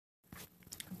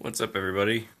What's up,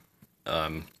 everybody?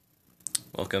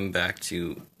 Welcome back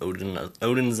to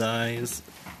Odin's Eyes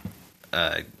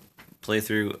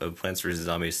playthrough of Plants vs.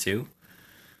 Zombies 2.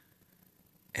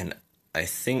 And I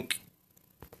think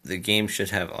the game should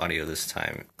have audio this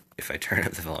time if I turn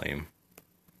up the volume.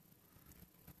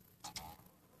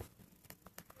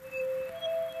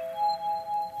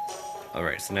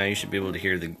 Alright, so now you should be able to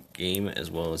hear the game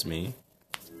as well as me.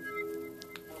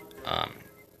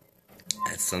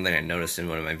 That's something I noticed in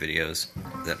one of my videos,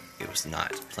 that it was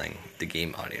not playing the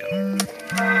game audio.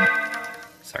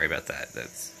 Sorry about that,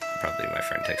 that's probably my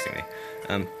friend texting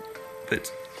me.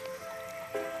 But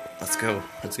let's go,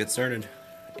 let's get started.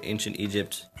 Ancient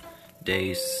Egypt,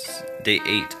 day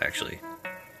 8 actually.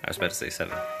 I was about to say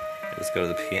 7. Let's go to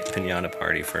the piñata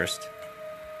party first.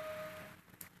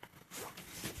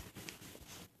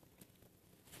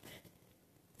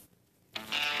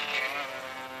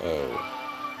 Oh.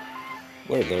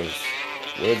 What are those?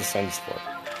 What are the signs for?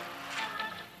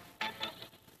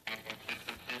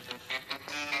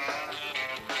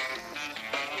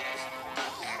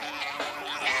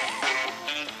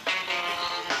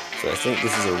 So I think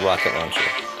this is a rocket launcher.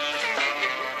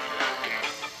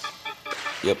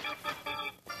 Yep.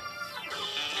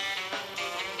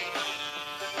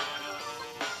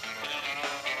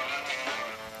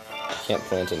 I can't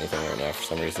plant anything right now for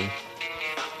some reason. I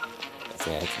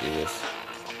think I have to do this.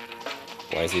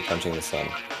 Why is he punching the sun?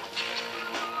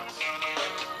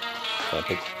 Can I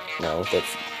pick... No,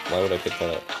 that's... Why would I pick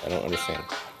that up? I don't understand.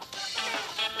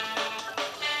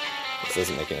 This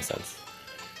doesn't make any sense.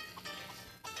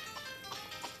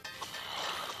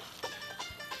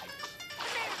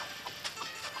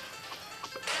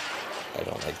 I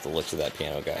don't like the looks of that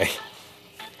piano guy.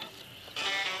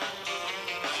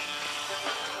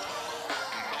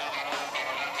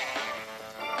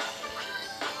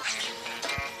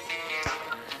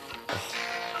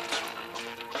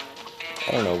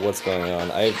 I don't know what's going on.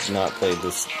 I've not played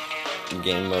this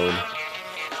game mode.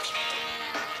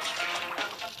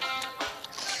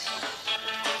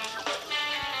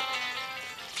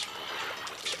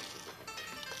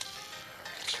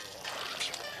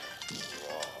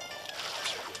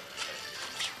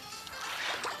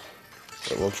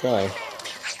 But we'll try.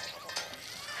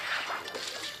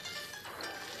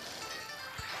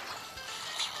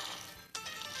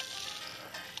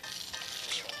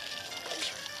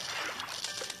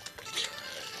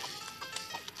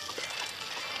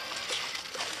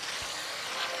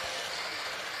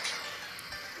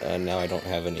 Now I don't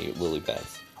have any lily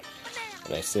pads.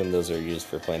 And I assume those are used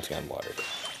for planting on water.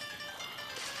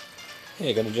 Hey,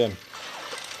 I got a gem.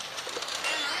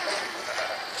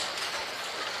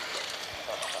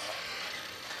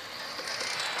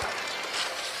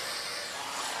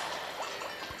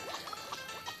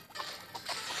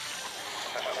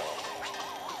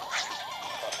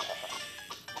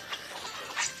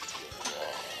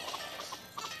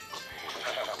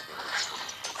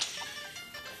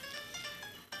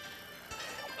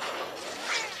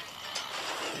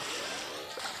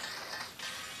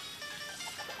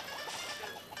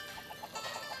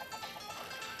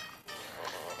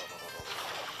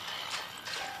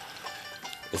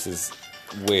 This is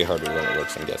way harder than it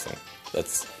looks, I'm guessing.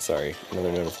 That's, sorry,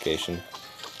 another notification.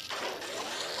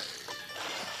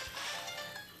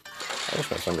 I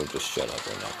wish my friend would just shut up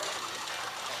right now.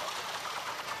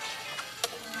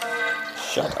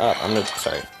 Shut up, I'm gonna,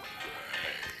 sorry.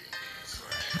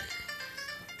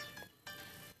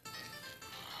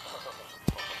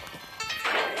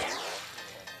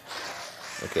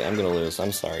 Okay, I'm gonna lose,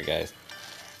 I'm sorry guys.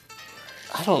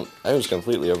 I was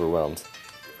completely overwhelmed.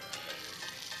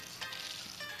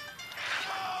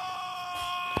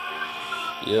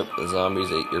 Yep, the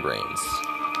zombies ate your brains.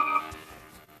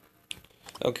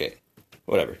 Okay,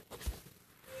 whatever.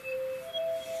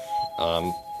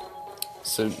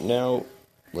 So now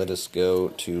let us go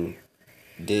to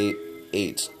day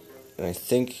 8. And I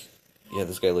think, yeah,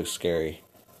 this guy looks scary.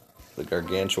 The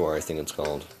Gargantuar, I think it's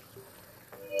called.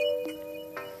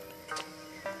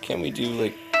 Can we do,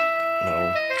 like,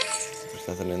 no, there's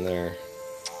nothing in there.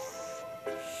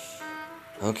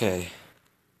 Okay.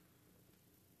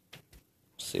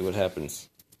 See what happens.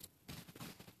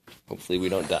 Hopefully we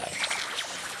don't die.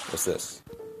 What's this?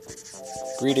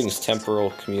 Greetings,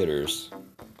 temporal commuters.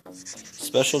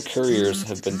 Special couriers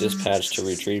have been dispatched to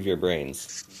retrieve your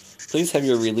brains. Please have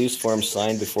your release form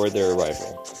signed before their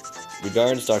arrival.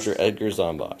 Regards, Dr. Edgar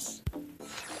Zomboss.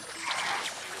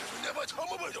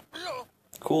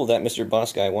 Cool, that Mr.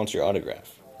 Boss guy wants your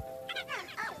autograph.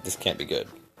 This can't be good.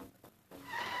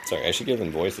 Sorry, I should give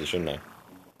them voices, shouldn't I?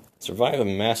 Survive a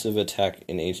massive attack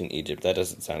in ancient Egypt. That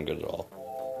doesn't sound good at all.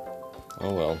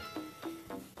 Oh well.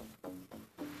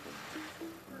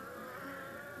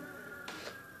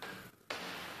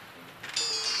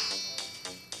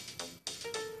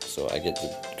 get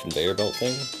the conveyor belt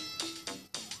thing.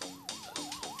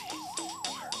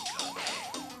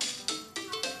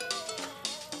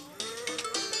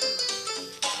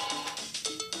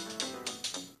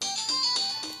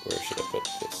 Where should I put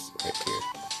this? Right here.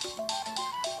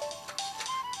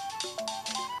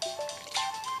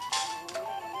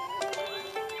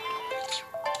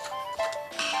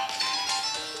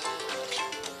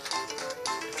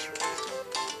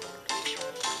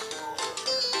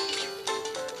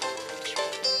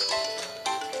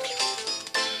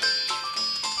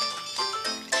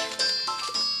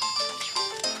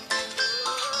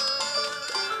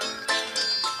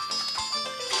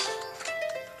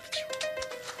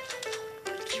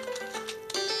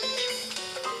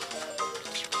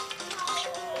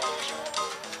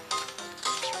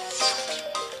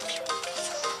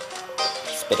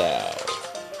 Spit out.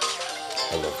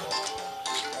 I love that.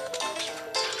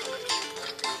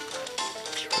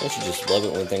 Don't you just love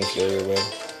it when things go your way?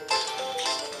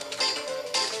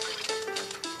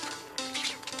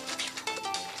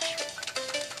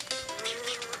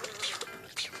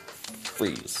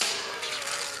 Freeze.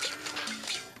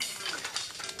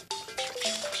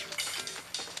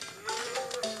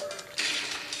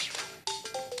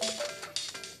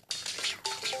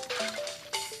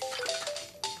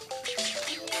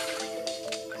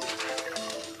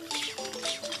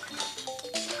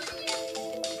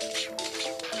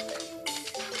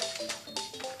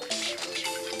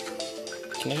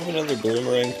 Can I have another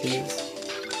boomerang, please?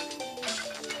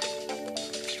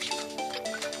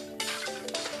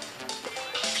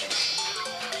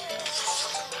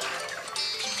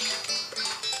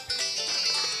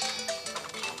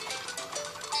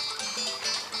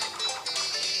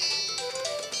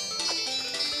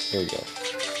 Here we go.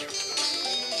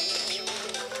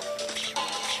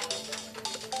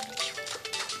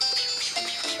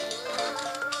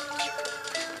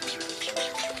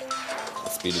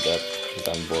 Let's speed it up, because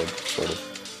I'm bored, sort of.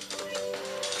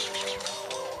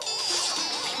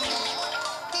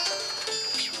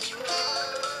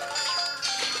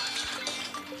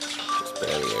 Just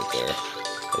barely right there.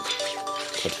 That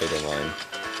potato line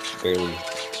barely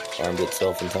armed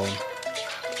itself in time.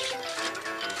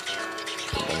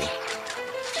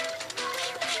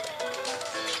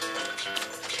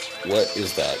 What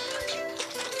is that?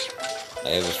 I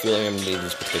have a feeling I'm gonna need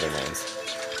these potato mines.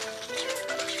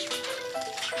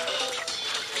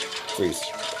 Freeze.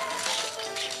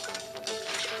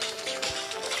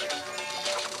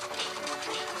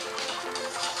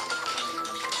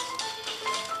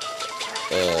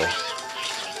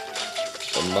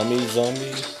 A mummy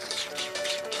zombie?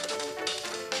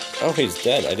 Oh, he's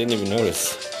dead. I didn't even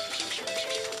notice.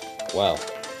 Wow.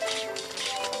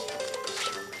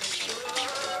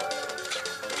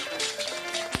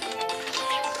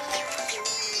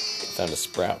 Found a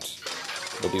sprout.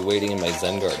 It'll be waiting in my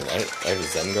Zen garden. I have a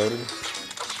Zen garden?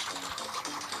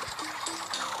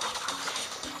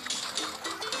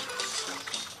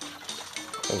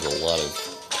 There's a lot of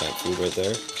plant food right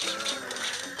there.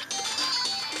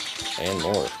 And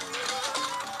more.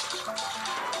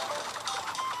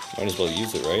 Might as well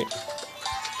use it, right?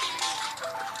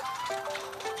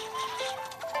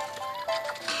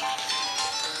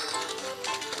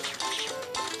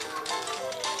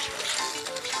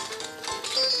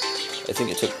 I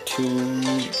think it took 2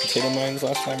 potato mines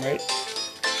last time, right?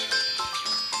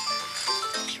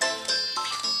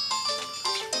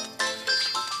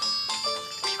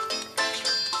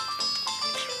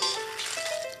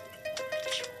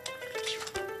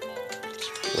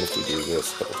 What if we do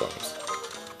this a couple times?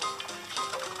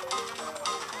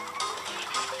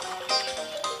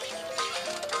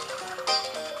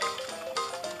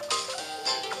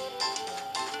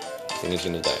 I think he's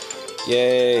gonna die.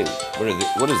 Yay!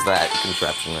 What is that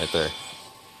contraption right there?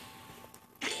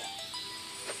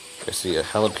 I see a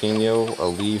jalapeno, a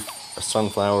leaf, a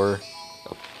sunflower,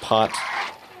 a pot,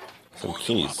 some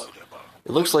keys.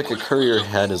 It looks like a courier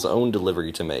had his own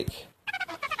delivery to make.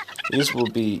 These will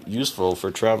be useful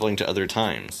for traveling to other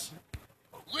times.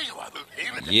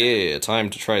 Yeah, time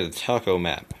to try the taco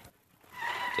map.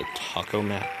 The taco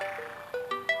map?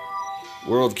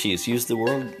 World keys. Use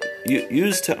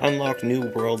to unlock new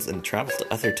worlds and travel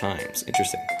to other times.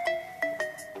 Interesting.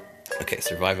 Okay,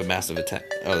 survive a massive attack.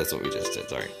 Oh, that's what we just did,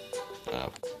 sorry.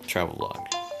 Travel log.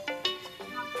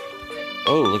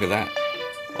 Oh, look at that.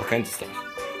 All kinds of stuff.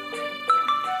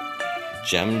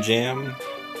 Gem jam?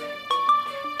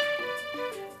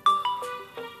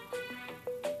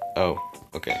 Oh,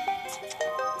 okay.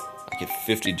 I get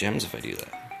 50 gems if I do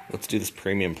that. Let's do this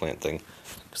premium plant thing.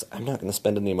 Because I'm not going to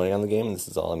spend any money on the game, and this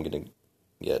is all I'm going to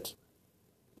get.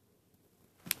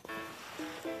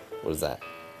 What is that?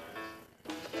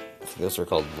 think those are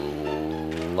called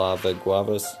lava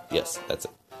guavas. Yes, that's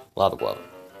it. Lava guava.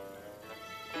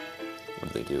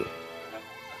 What do they do?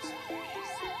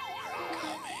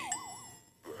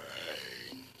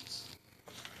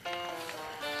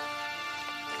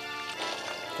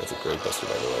 That's a great buster,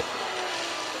 by the way.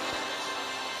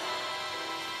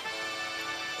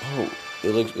 Oh,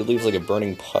 it leaves like a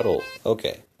burning puddle.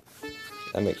 Okay,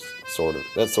 that sort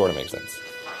of makes sense.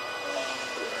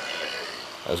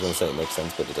 I was gonna say it makes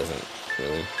sense, but it doesn't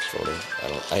really. Sort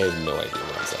of. I have no idea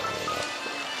what I'm saying right now.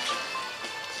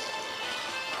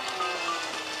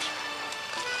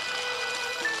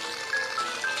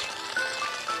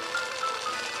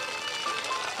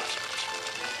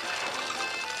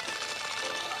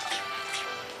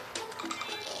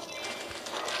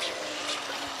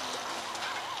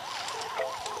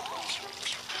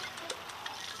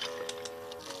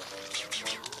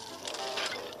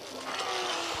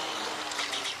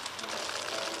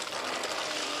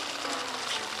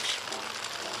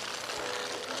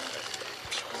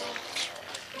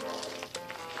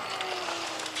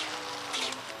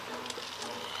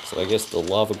 So I guess the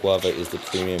lava guava is the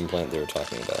premium plant they were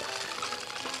talking about.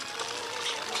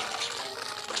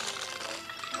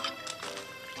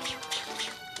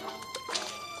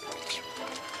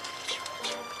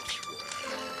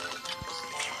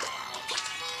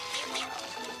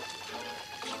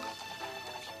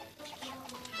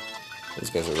 These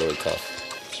guys are really tough.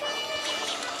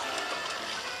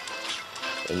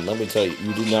 And let me tell you,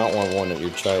 you do not want one at your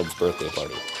child's birthday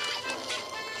party.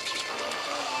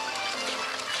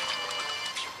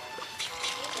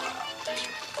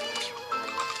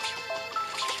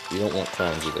 You don't want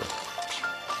clowns either.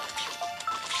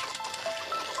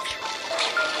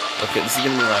 Okay, this is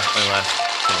gonna be my last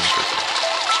challenge.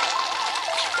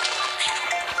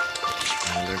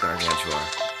 Another Gargantuar.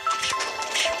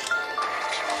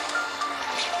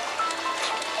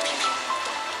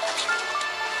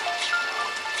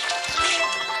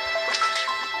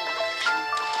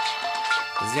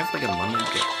 Does he have like a mummy in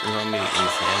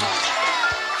his hand?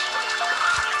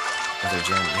 Another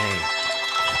gem, yay.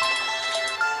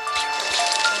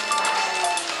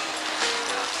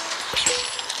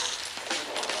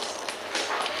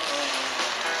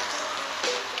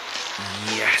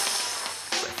 Yes,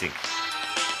 I think.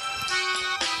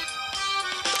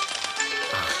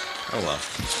 Oh well.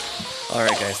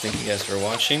 Alright guys, thank you guys for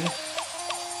watching.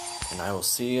 And I will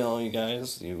see all you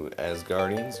guys, you as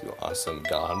guardians, you awesome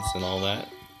gods and all that,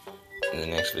 in the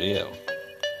next video.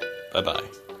 Bye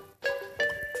bye.